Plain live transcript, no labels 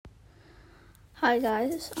Hi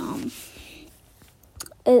guys,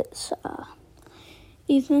 it's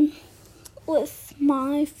Ethan with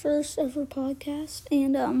my first ever podcast,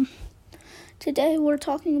 and today we're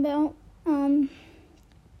talking about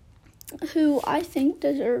who I think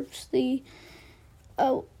deserves the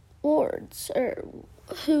awards, or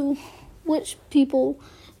which people,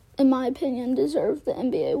 in my opinion, deserve the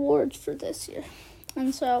NBA awards for this year.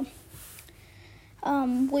 And so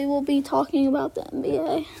we will be talking about the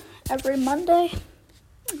NBA every Monday,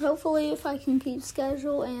 hopefully, if I can keep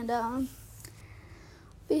schedule, and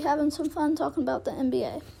be having some fun talking about the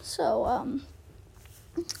NBA. So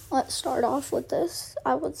let's start off with this.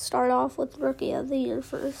 I would start off with Rookie of the Year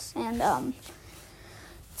first, and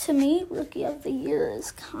to me, Rookie of the Year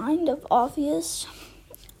is kind of obvious,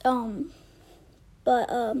 but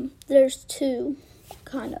there's two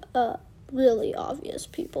kind of really obvious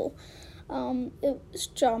people. It was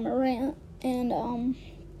Ja Morant and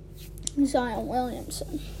Zion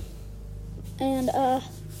Williamson. And to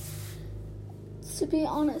be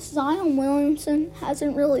honest, Zion Williamson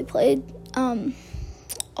hasn't really played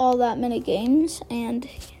all that many games, and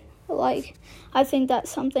I think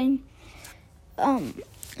that's something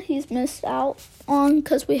he's missed out on,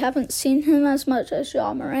 because we haven't seen him as much as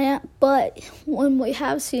Ja Morant. But when we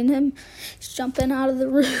have seen him, he's jumping out of the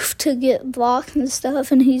roof to get blocked and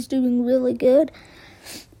stuff, and he's doing really good.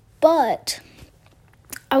 But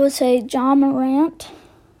I would say Ja Morant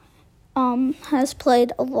has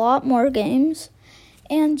played a lot more games,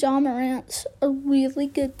 and Ja Morant's a really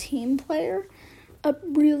good team player, a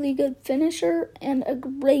really good finisher, and a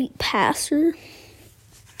great passer.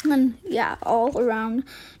 And yeah, all around,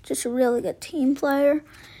 just a really good team player,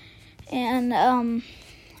 and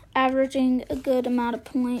averaging a good amount of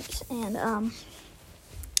points and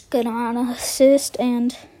good amount of assists,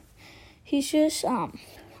 and he's just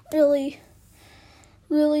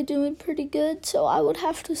really doing pretty good. So I would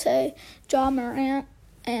have to say Ja Morant,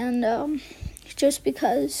 and just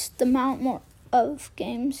because the amount more of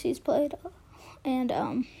games he's played,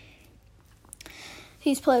 and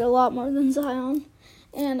he's played a lot more than Zion,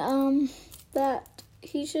 and that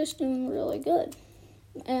he's just doing really good,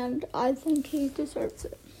 and I think he deserves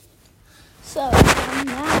it. So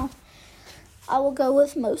now I will go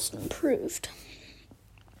with most improved.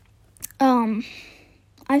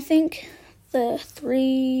 I think the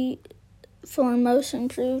three for most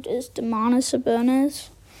improved is Domantas Sabonis,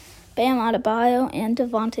 Bam Adebayo, and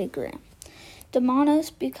Devontae Graham.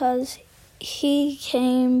 Domantas, because he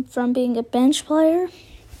came from being a bench player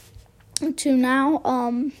to now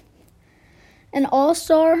an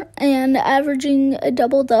all-star and averaging a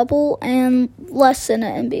double-double and less than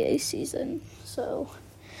an NBA season. So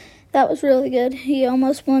that was really good. He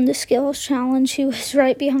almost won the skills challenge. He was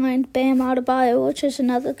right behind Bam Adebayo, which is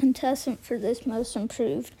another contestant for this most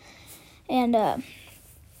improved. And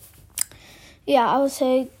yeah, I would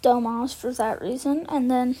say Domas for that reason. And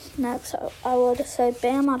then next, I would say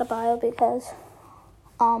Bam Adebayo, because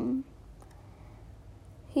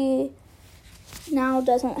he now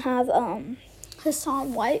doesn't have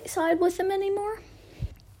Hassan Whiteside with him anymore,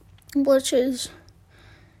 which is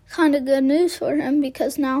kind of good news for him,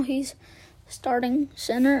 because now he's starting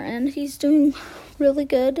center and he's doing really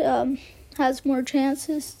good. Has more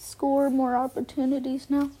chances to score, more opportunities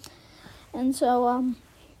now, and so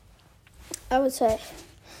I would say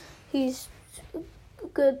he's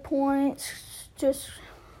good points, just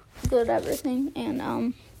good everything,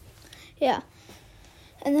 and yeah.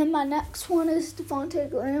 And then my next one is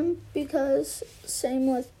Devontae Graham, because same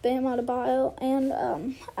with Bam Adebayo, and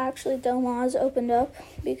actually Domas opened up,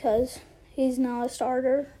 because he's now a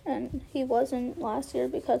starter, and he wasn't last year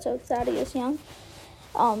because of Thaddeus Young,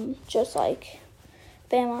 just like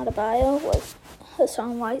Bam Adebayo with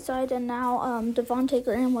Hassan Whiteside, and now Devontae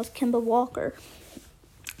Graham with Kemba Walker.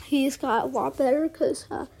 He's got a lot better because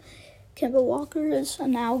Kemba Walker is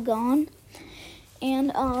now gone,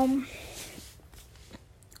 and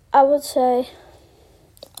I would say,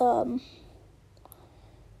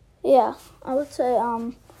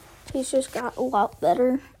 he's just got a lot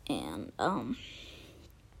better, and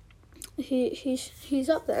he's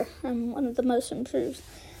up there and one of the most improved.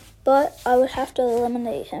 But I would have to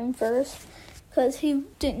eliminate him first, because he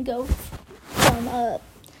didn't go from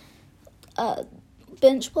a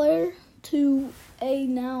bench player to a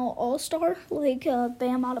now all-star like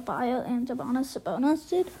Bam Adebayo and Domantas Sabonis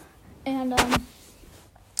did, and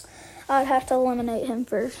I'd have to eliminate him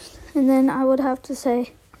first. And then I would have to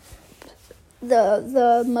say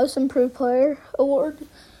the most improved player award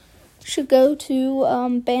should go to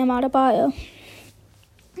Bam Adebayo.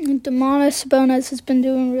 And Domantas Sabonis has been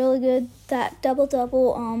doing really good. That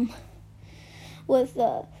double-double with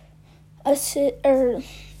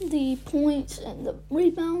the points and the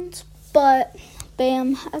rebounds, but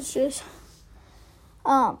Bam has just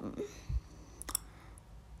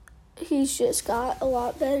he's just got a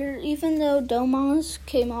lot better. Even though Domas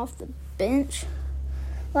came off the bench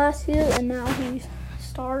last year and now he's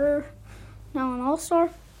starter, now an all-star,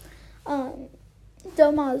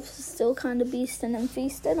 Domas was still kind of beasting and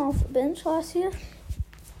feasting off the bench last year.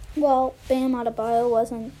 Well, Bam Adebayo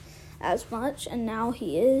wasn't as much, and now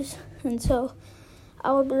he is. And so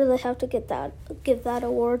I would really have to give that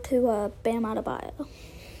award to Bam Adebayo.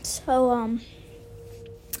 So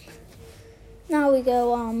now we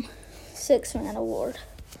go six-man award.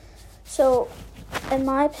 So in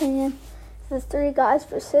my opinion, the three guys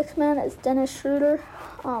for six-man is Dennis Schroeder,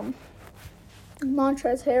 Montrezl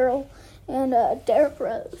Harrell, and Derrick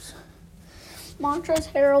Rose.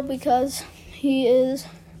 Montrezl Harrell because he is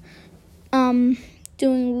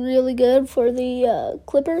doing really good for the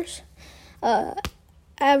Clippers,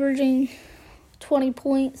 averaging 20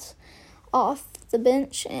 points off the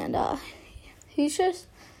bench, and he's just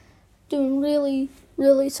doing really,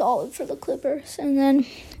 really solid for the Clippers. And then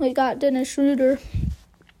we got Dennis Schroeder.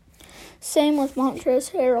 Same with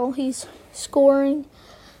Montrezl Harrell. He's scoring,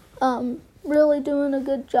 really doing a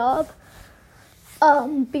good job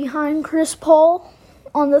behind Chris Paul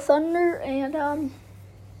on the Thunder, and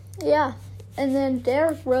yeah. And then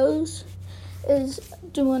Derrick Rose is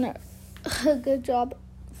doing a good job.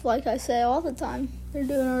 Like I say all the time, they're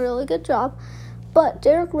doing a really good job. But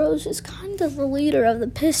Derrick Rose is kind of the leader of the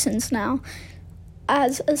Pistons now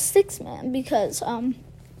as a six-man because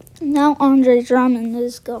now Andre Drummond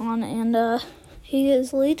is gone, and he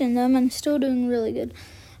is leading them and still doing really good.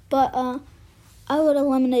 But I would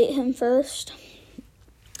eliminate him first.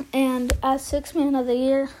 And as six-man of the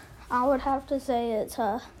year, I would have to say it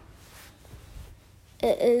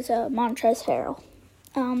is Montrezl Harrell.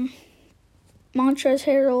 Montrezl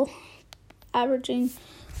Harrell averaging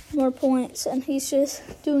more points, and he's just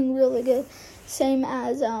doing really good. Same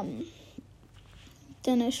as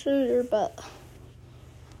Dennis Schroeder, but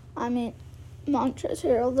I mean, Montrezl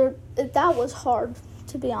Harrell, that was hard,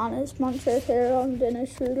 to be honest. Montrezl Harrell and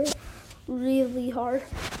Dennis Schroeder, really hard,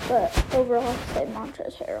 but overall, I'd say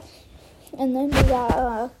Montrezl Harrell. And then we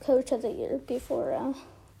got Coach of the Year before,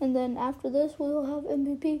 and then after this, we will have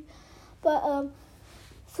MVP. But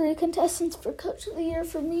three contestants for Coach of the Year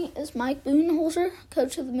for me is Mike Budenholzer,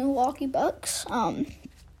 Coach of the Milwaukee Bucks,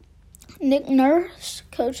 Nick Nurse,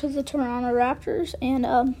 Coach of the Toronto Raptors,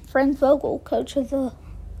 and Frank Vogel, Coach of the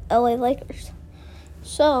LA Lakers.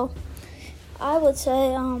 So, I would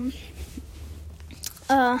say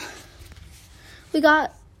we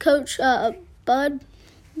got Coach Mike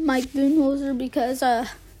Budenholzer, because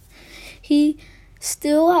he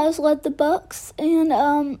still has led the Bucks and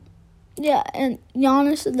and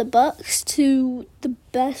Giannis and the Bucks to the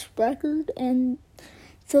best record in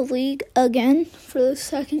the league again for the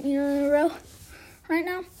second year in a row right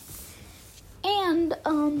now. And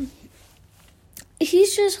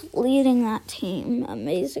he's just leading that team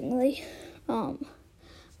amazingly.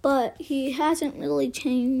 But he hasn't really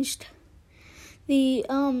changed the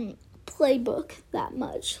playbook that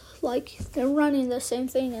much. Like, they're running the same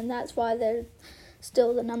thing, and that's why they're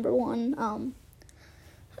still the number one.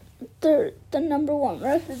 They're the number one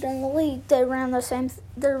record in the league. They're running the same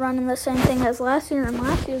thing as last year, and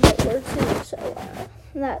last year they were too. So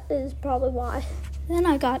that is probably why. Then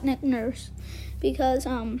I got Nick Nurse, because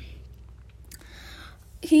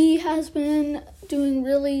he has been doing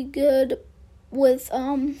really good with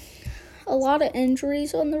a lot of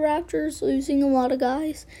injuries on the Raptors, losing a lot of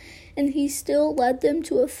guys, and he still led them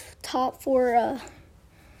to a top four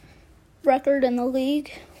record in the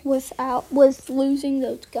league with losing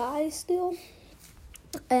those guys still.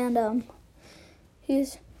 And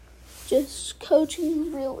he's just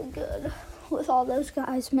coaching really good with all those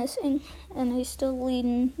guys missing, and he's still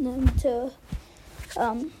leading them to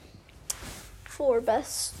four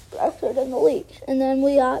best record in the league. And then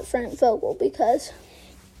we got Frank Vogel, because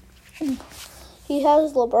he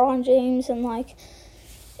has LeBron James and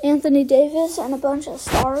Anthony Davis and a bunch of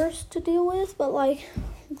stars to deal with. But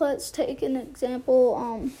let's take an example.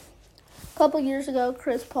 A couple years ago,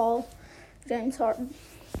 Chris Paul, James Harden.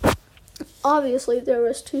 Obviously, there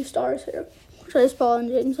was two stars here, Chris Paul and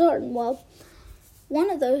James Harden. Well, one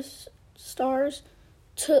of those stars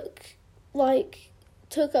took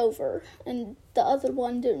over, and the other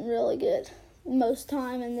one didn't really get most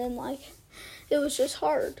time, and then it was just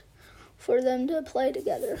hard for them to play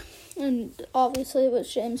together. And obviously it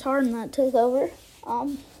was James Harden that took over.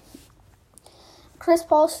 Chris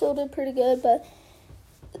Paul still did pretty good, but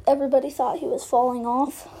everybody thought he was falling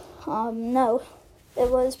off. No, it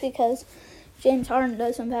was because James Harden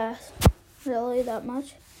doesn't pass really that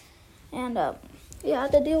much. And you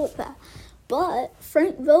had to deal with that. But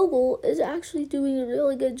Frank Vogel is actually doing a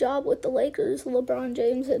really good job with the Lakers, LeBron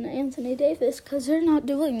James and Anthony Davis, because they're not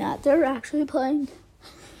doing that. They're actually playing,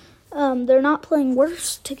 they're not playing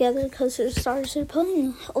worse together because their stars are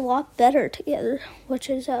playing a lot better together, which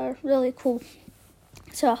is really cool.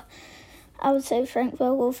 So I would say Frank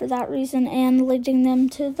Vogel for that reason and leading them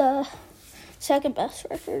to the second best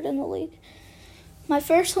record in the league. My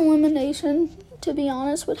first elimination, to be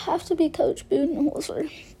honest, would have to be Coach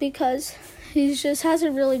Budenholzer because he just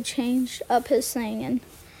hasn't really changed up his thing.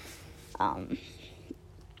 And,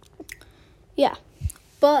 yeah.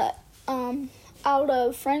 But out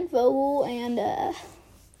of Frank Vogel and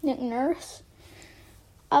Nick Nurse,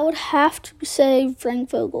 I would have to say Frank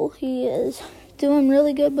Vogel. He is doing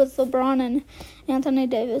really good with LeBron and Anthony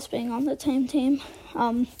Davis being on the same team.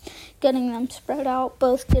 Getting them spread out,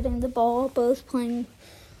 both getting the ball, both playing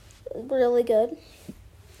really good.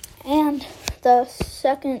 And the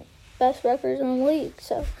second best record in the league,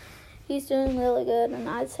 so he's doing really good, and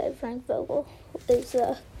I'd say Frank Vogel is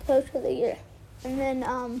the coach of the year. And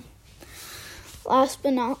then last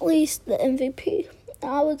but not least, the MVP.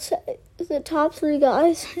 I would say the top three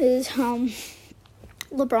guys is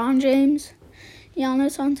LeBron James,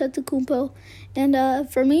 Giannis Antetokounmpo, and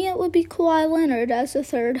for me it would be Kawhi Leonard as the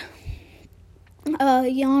third.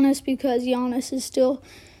 Giannis, because Giannis is still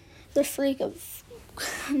the freak of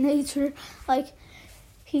nature. Like,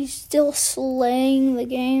 he's still slaying the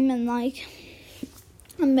game and, like,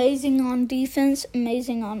 amazing on defense,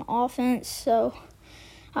 amazing on offense. So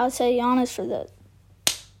I would say Giannis for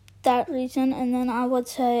that reason. And then I would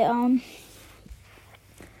say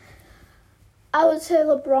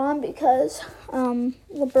LeBron because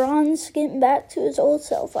LeBron's getting back to his old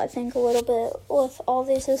self, I think, a little bit with all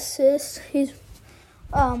these assists. He's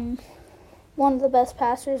one of the best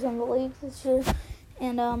passers in the league this year,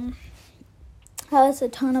 and has a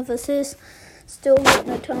ton of assists, still getting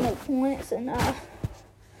a ton of points, and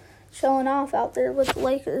showing off out there with the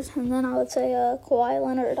Lakers. And then I would say Kawhi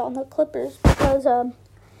Leonard on the Clippers because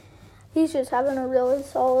he's just having a really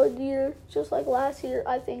solid year, just like last year.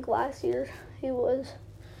 I think last year he was,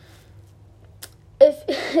 if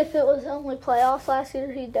it was only playoffs last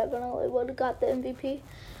year, he definitely would have got the MVP.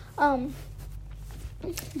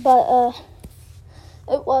 But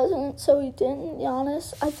it wasn't, so he didn't.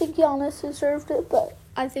 Giannis, I think Giannis deserved it, but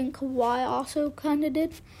I think Kawhi also kind of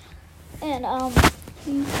did. And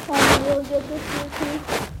he's playing really good this year too,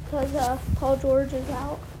 because Paul George is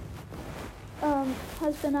out,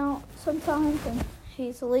 has been out sometimes, and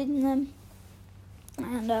he's leading them.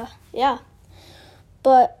 And yeah,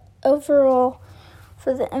 but overall,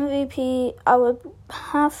 for the MVP, I would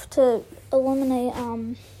have to eliminate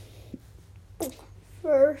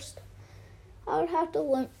first. I would have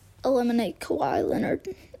to eliminate Kawhi Leonard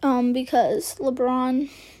because LeBron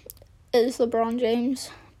is LeBron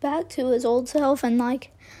James back to his old self, and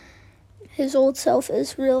like his old self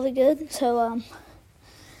is really good. So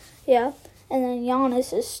yeah, and then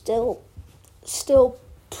Giannis is still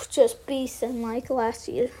just beasting like last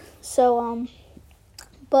year. So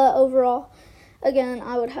but overall, again,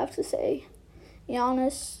 I would have to say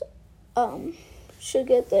Giannis should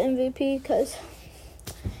get the MVP because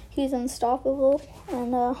he's unstoppable,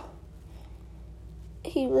 and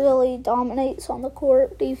he really dominates on the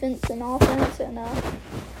court, defense and offense, and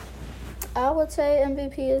I would say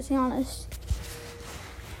MVP is Giannis.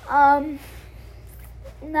 Now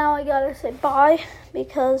I gotta say bye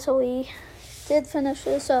because we did finish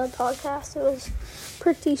this podcast. It was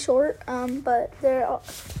pretty short, but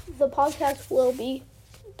the podcast will be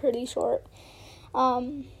pretty short.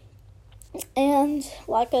 And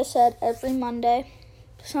like I said, every Monday,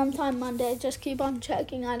 sometime Monday, just keep on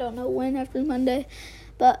checking. I don't know when every Monday,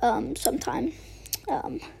 but sometime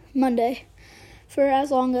Monday for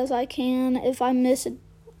as long as I can. If I miss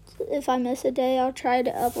a day, I'll try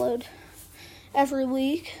to upload every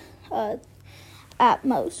week at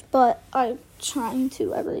most, but I'm trying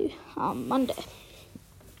to every Monday.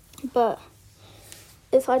 But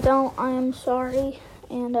if I don't, I am sorry.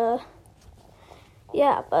 And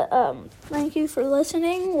yeah, but thank you for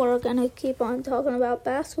listening. We're gonna keep on talking about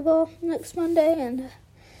basketball next Monday, and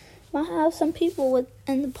might have some people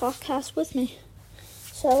in the podcast with me.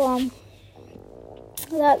 So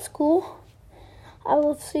that's cool. I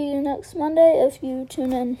will see you next Monday if you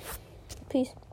tune in. Peace.